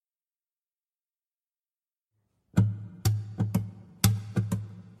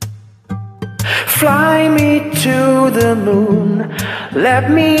Fly me to the moon, let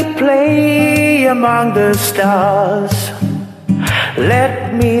me play among the stars.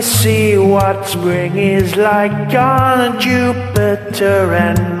 Let me see what spring is like on Jupiter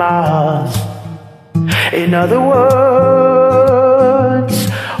and Mars. In other words,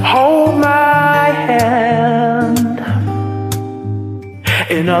 hold my hand.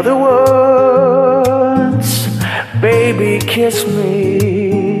 In other words, baby, kiss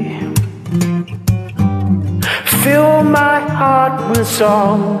me. Fill my heart with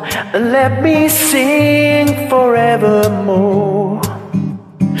song and let me sing forevermore.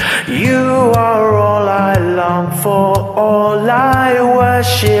 You are all I long for, all I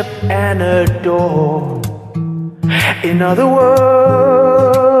worship and adore. In other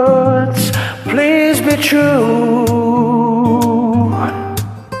words, please be true.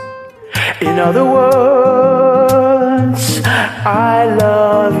 In other words, I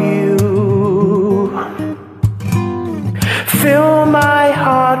love you. Fill my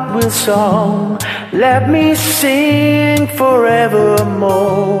heart with song, let me sing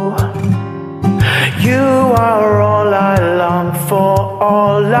forevermore. You are all I long for,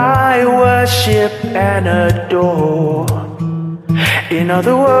 all I worship and adore. In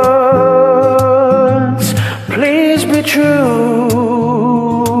other words, please be true.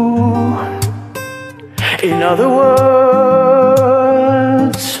 In other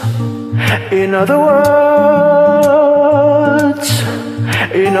words, in other words,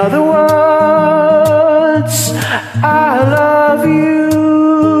 in other words.